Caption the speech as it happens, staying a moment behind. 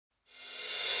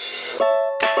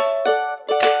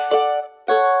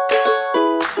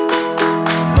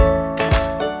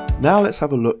Now let's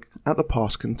have a look at the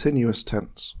past continuous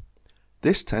tense.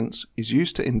 This tense is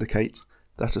used to indicate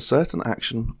that a certain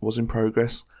action was in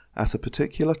progress at a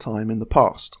particular time in the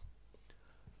past.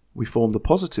 We form the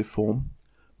positive form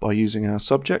by using our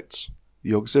subjects,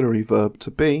 the auxiliary verb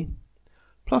to be,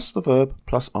 plus the verb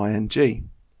plus ing,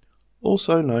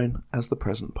 also known as the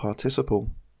present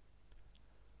participle.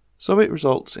 So it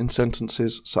results in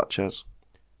sentences such as,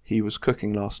 he was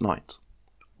cooking last night,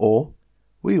 or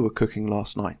we were cooking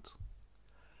last night.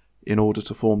 In order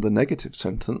to form the negative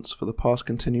sentence for the past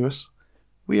continuous,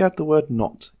 we add the word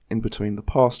not in between the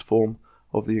past form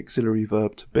of the auxiliary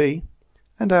verb to be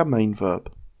and our main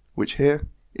verb, which here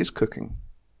is cooking.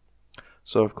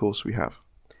 So of course we have,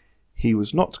 he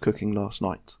was not cooking last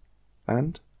night,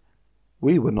 and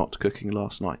we were not cooking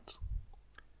last night.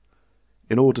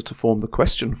 In order to form the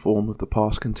question form of the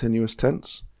past continuous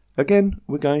tense, again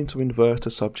we're going to invert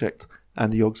a subject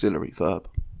and the auxiliary verb.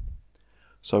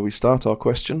 So we start our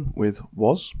question with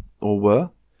was or were,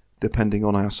 depending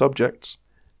on our subjects,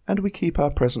 and we keep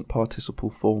our present participle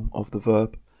form of the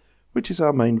verb, which is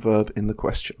our main verb in the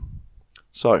question.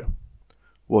 So,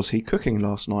 was he cooking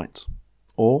last night?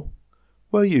 Or,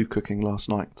 were you cooking last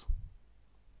night?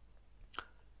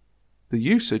 The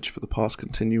usage for the past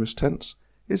continuous tense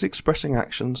is expressing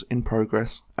actions in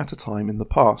progress at a time in the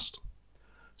past.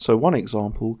 So one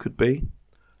example could be,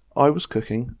 I was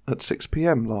cooking at 6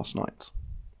 p.m. last night.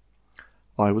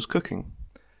 I was cooking.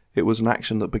 It was an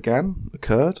action that began,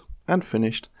 occurred, and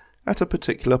finished at a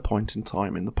particular point in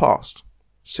time in the past,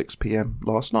 6 p.m.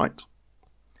 last night.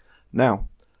 Now,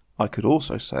 I could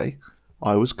also say,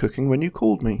 I was cooking when you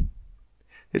called me.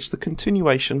 It's the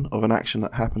continuation of an action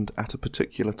that happened at a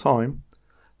particular time.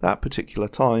 That particular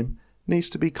time needs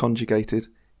to be conjugated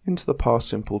into the past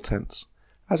simple tense,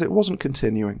 as it wasn't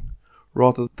continuing,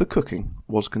 rather the cooking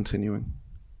was continuing.